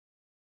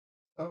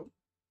Oh,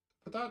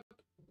 for that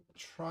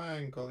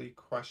triangle-y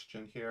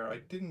question here, I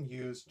didn't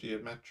use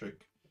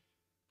geometric.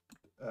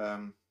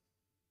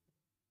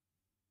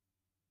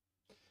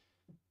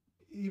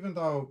 Even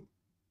though,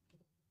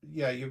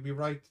 yeah, you'd be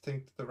right to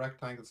think that the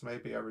rectangles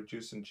maybe are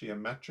reducing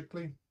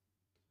geometrically.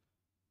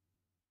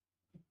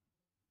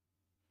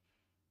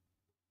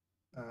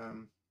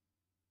 Um,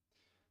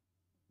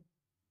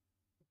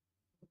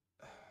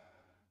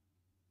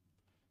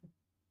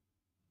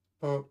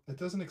 but it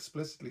doesn't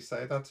explicitly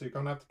say that, so you're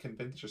going to have to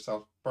convince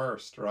yourself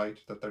first, right,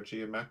 that they're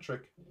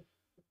geometric.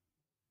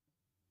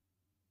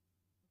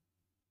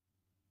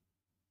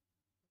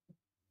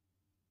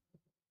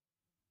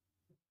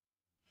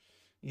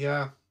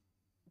 Yeah.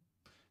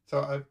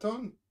 So I've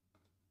done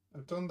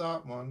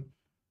that one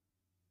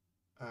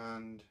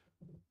and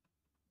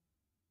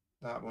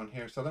that one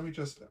here. So let me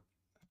just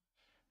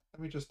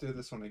do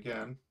this one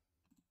again.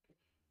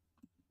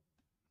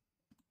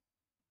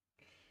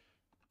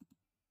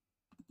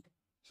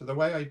 So the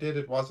way I did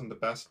it wasn't the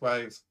best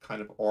way. It's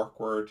kind of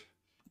awkward.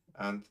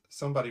 And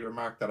somebody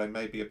remarked that I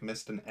maybe have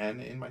missed an N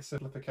in my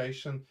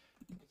simplification.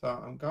 So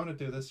I'm going to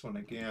do this one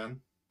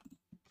again.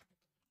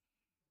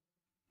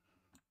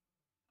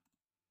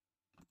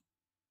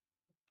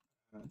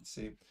 Let's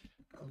see.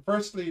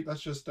 Firstly,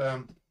 let's just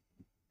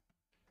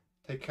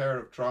take care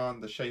of drawing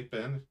the shape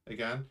in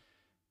again.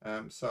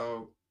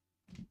 So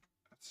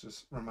let's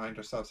just remind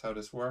ourselves how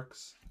this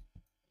works.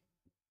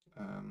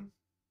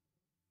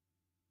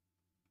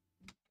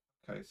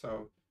 Okay,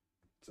 so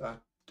it's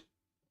at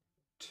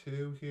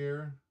 2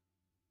 here.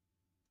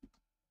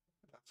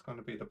 That's going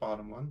to be the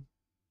bottom one.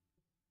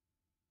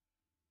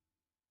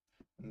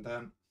 And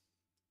then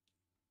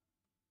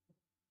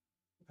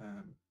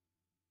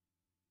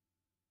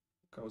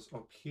goes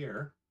up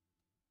here.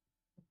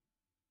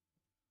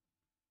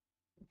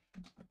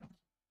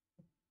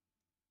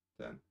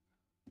 Then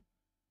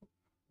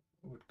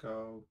would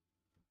go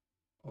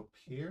up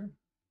here.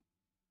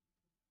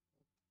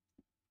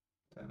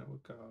 Then it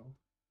would go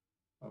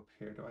up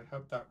here. Do I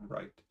have that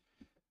right?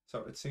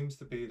 So it seems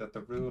to be that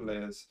the rule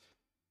is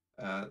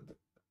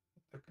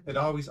it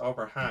always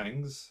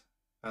overhangs,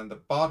 and the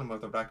bottom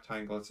of the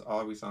rectangle is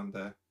always on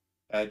the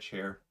edge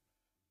here.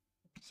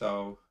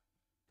 So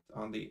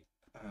on the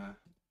edge,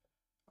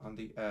 on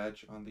the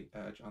edge, on the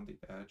edge, on the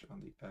edge, on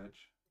the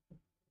edge,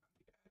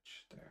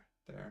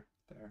 there,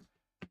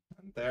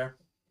 and there.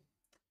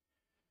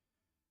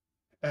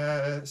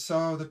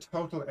 So the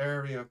total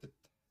area of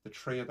the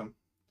three of them.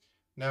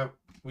 Now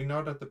we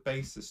know that the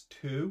base is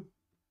 2,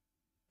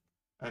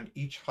 and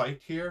each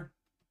height here,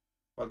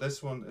 well,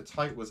 this one, its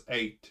height was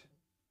 8,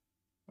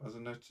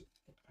 wasn't it?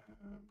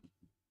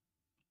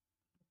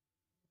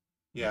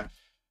 Yeah,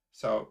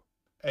 so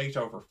 8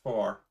 over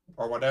 4,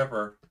 or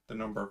whatever the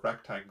number of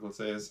rectangles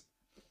is.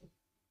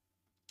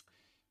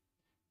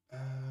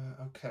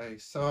 Okay,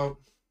 so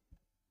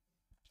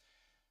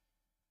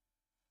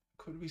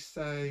could we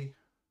say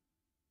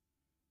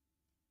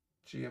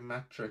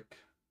geometric?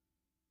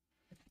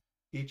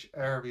 Each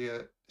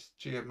area is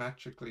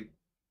geometrically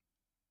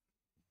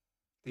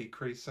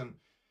decreasing.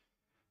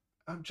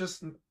 I'm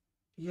just,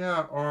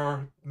 yeah,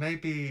 or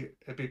maybe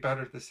it'd be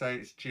better to say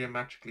it's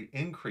geometrically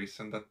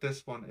increasing, that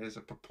this one is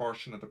a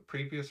proportion of the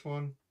previous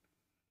one.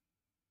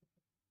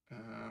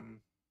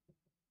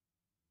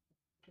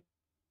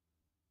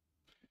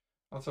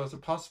 Also, is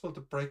it possible to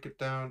break it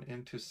down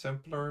into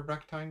simpler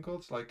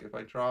rectangles? Like if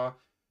I draw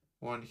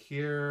one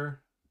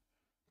here,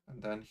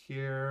 and then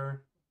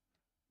here,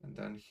 and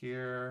then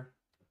here,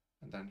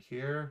 and then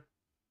here,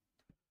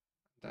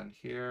 and then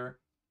here,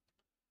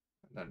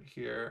 and then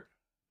here,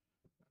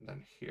 and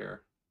then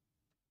here.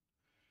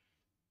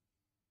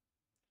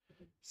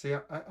 See,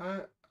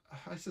 I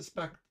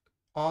suspect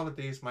all of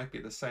these might be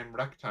the same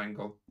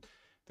rectangle,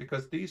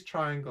 because these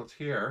triangles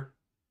here,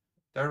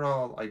 they're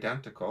all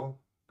identical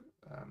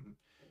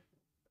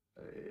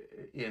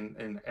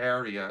in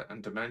area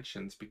and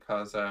dimensions,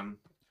 because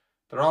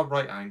they're all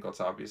right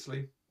angles,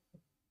 obviously.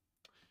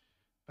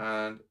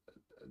 And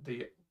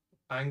the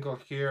angle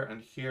here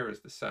and here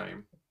is the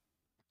same.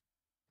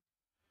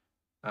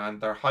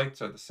 And their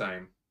heights are the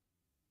same.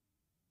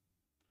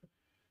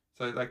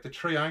 So like the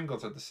three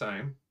angles are the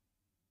same.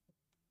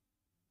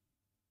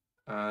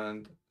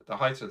 And the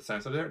heights are the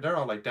same. So they're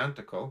all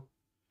identical,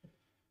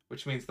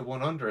 which means the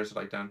one under is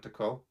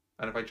identical.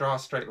 And if I draw a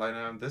straight line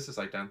down, this is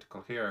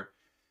identical here.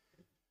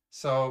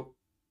 So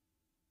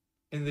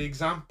in the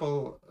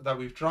example that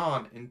we've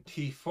drawn in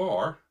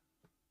T4,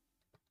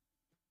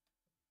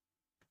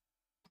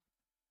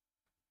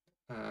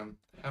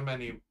 how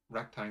many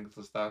rectangles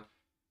is that?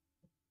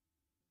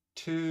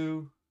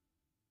 2,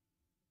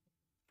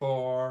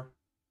 4,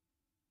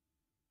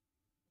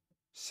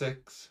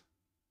 6,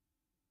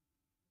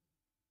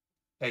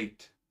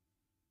 8.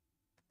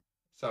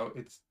 So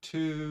it's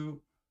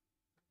 2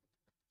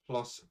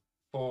 plus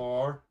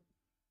 4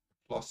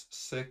 plus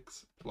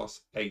 6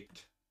 plus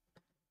 8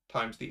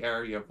 times the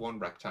area of one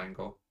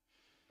rectangle.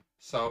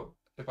 So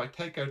if I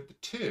take out the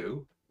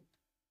 2,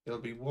 it'll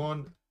be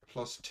 1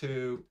 plus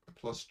 2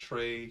 plus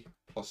 3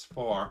 plus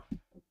 4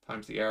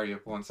 times the area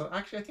of 1. So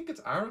actually, I think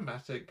it's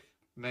arithmetic,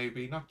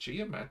 maybe, not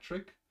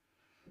geometric.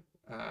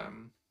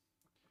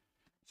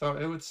 So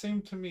it would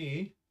seem to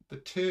me the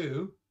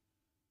 2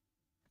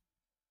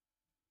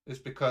 is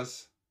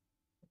because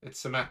it's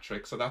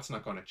symmetric, so that's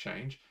not going to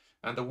change.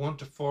 And the 1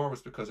 to 4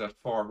 was because it had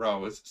 4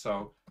 rows.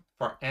 So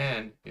for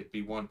n, it'd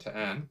be 1 to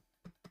n.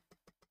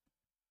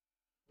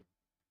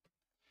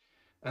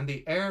 And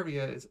the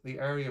area is the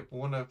area of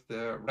one of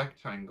the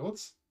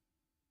rectangles.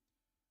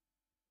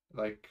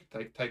 Like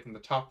taking the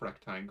top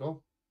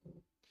rectangle.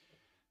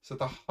 So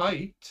the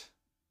height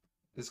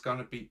is going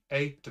to be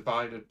 8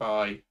 divided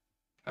by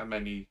how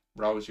many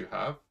rows you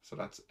have. So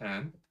that's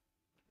n.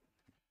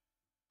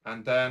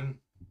 And then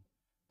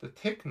the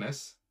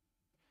thickness,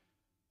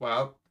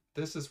 well,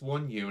 this is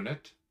 1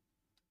 unit.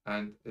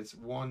 And it's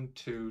 1,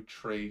 2,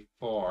 3,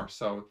 4.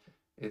 So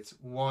it's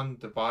 1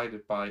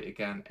 divided by,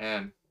 again,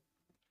 n.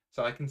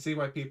 So I can see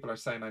why people are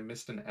saying I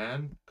missed an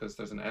n, because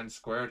there's an n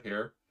squared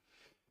here.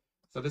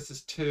 So this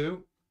is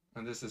 2,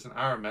 and this is an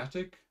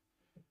arithmetic.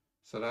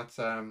 So that's,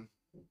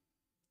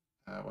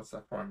 what's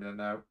that formula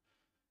now?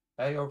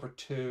 A over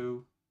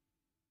 2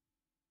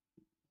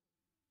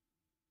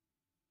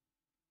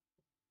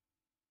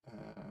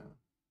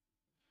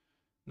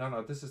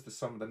 no, this is the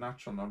sum of the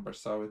natural numbers.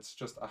 So it's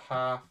just a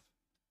half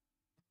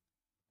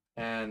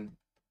n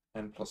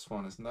plus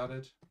 1, isn't that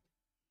it?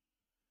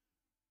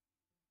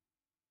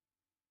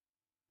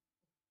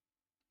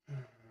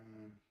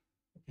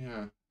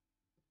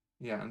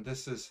 Yeah, and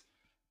this is,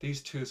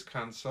 these 2's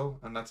cancel,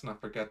 and let's not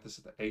forget this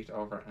is the 8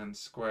 over n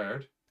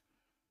squared.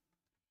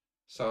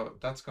 So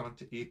that's going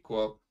to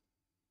equal,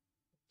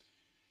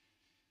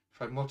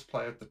 if I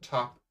multiply at the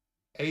top,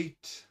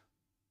 8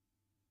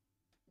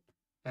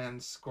 n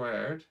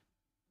squared.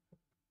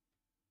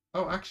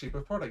 Oh, actually,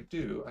 before I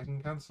do, I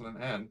can cancel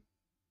an n.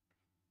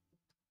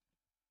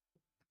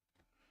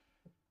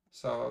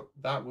 So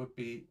that would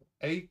be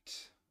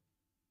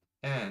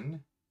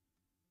 8n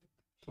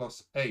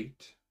plus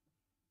 8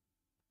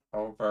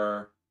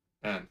 over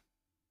n.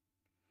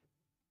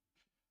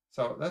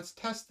 So let's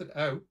test it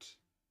out.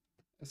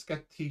 Let's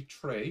get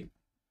t3.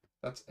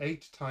 That's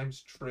 8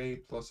 times 3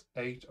 plus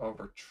 8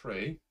 over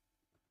 3.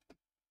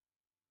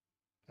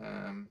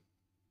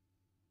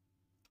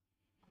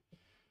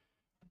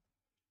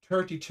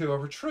 32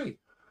 over 3.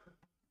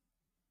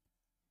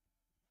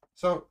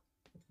 So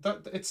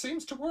that it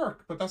seems to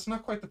work, but that's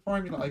not quite the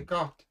formula I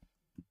got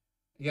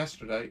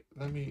yesterday.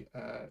 Let me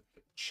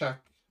check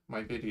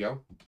my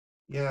video.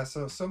 Yeah,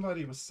 so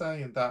somebody was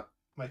saying that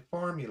my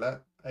formula,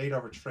 8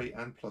 over 3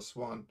 n plus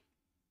 1,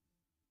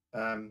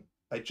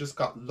 I just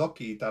got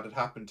lucky that it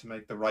happened to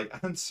make the right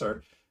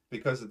answer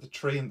because of the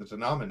 3 in the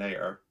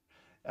denominator.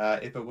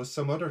 If it was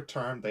some other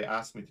term they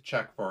asked me to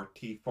check for,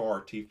 T4,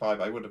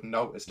 T5, I would have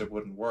noticed it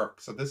wouldn't work.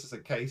 So this is a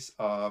case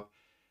of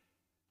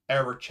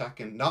error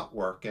checking not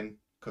working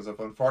because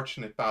of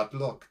unfortunate bad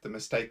luck. The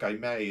mistake I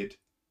made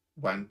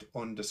went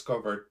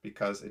undiscovered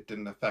because it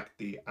didn't affect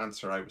the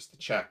answer I was to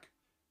check.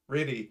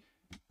 Really,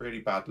 really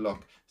bad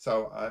luck.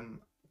 So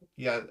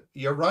yeah,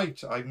 you're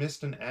right. I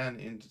missed an n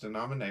in the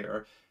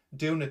denominator.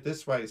 Doing it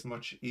this way is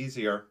much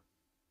easier.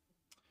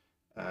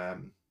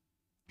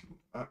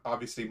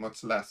 Obviously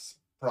much less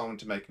prone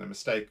to making a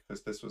mistake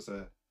because this was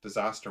a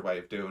disaster way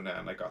of doing it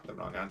and I got the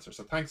wrong answer.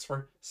 So thanks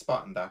for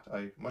spotting that.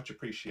 I much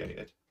appreciate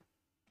it.